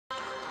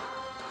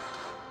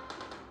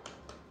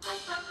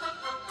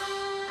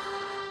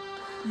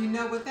You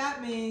know what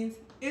that means?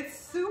 It's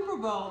Super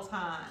Bowl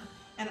time.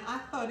 And I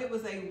thought it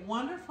was a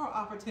wonderful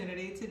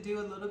opportunity to do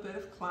a little bit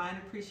of client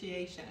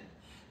appreciation.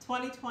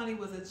 2020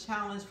 was a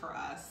challenge for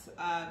us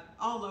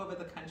all over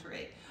the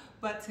country,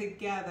 but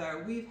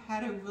together we've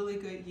had a really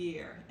good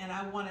year, and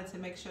I wanted to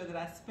make sure that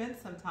I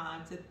spent some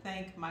time to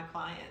thank my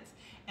clients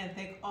and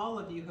thank all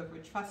of you who have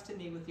entrusted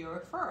me with your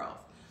referrals.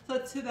 So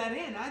to that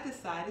end, I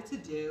decided to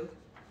do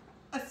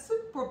a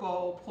Super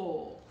Bowl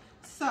pool.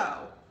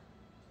 So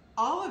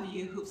all of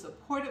you who've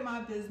supported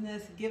my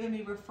business, given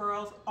me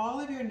referrals, all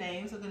of your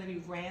names are going to be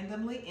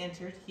randomly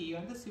entered here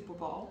in the Super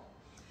Bowl.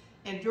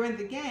 And during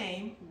the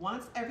game,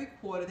 once every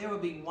quarter, there will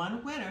be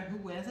one winner who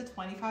wins a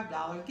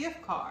 $25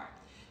 gift card.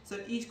 So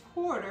each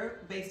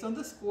quarter, based on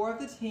the score of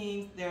the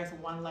teams, there's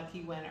one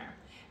lucky winner.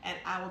 And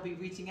I will be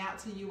reaching out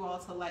to you all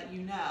to let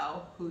you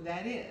know who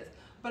that is.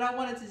 But I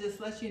wanted to just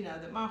let you know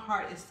that my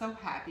heart is so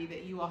happy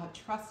that you all have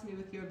trusted me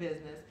with your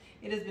business.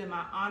 It has been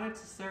my honor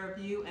to serve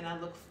you, and I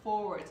look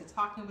forward to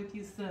talking with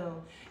you soon.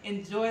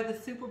 Enjoy the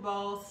Super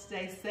Bowl,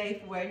 stay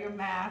safe, wear your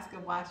mask,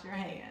 and wash your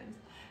hands.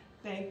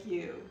 Thank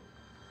you.